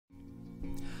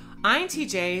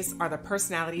INTJs are the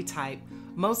personality type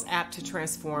most apt to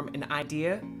transform an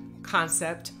idea,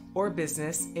 concept, or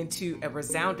business into a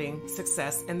resounding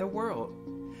success in the world.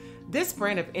 This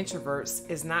brand of introverts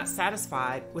is not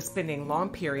satisfied with spending long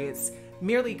periods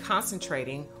merely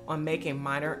concentrating on making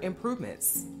minor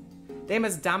improvements. They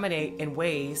must dominate in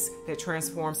ways that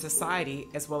transform society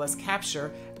as well as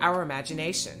capture our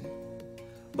imagination.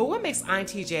 But what makes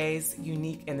INTJs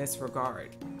unique in this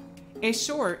regard? In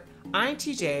short,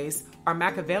 INTJs are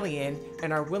Machiavellian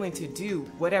and are willing to do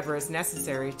whatever is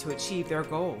necessary to achieve their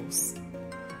goals.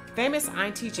 Famous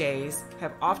INTJs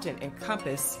have often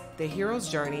encompassed the hero's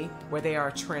journey where they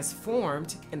are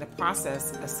transformed in the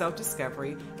process of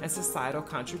self-discovery and societal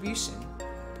contribution.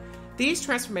 These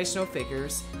transformational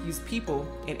figures use people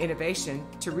and innovation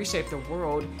to reshape the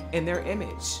world in their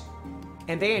image.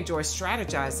 And they enjoy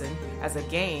strategizing as a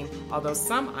game, although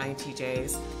some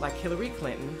INTJs, like Hillary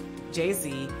Clinton,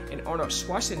 Jay-Z, and Arnold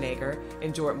Schwarzenegger,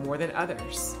 enjoy it more than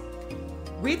others.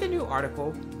 Read the new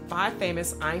article, 5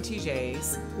 Famous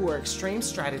INTJs Who Are Extreme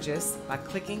Strategists, by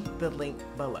clicking the link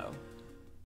below.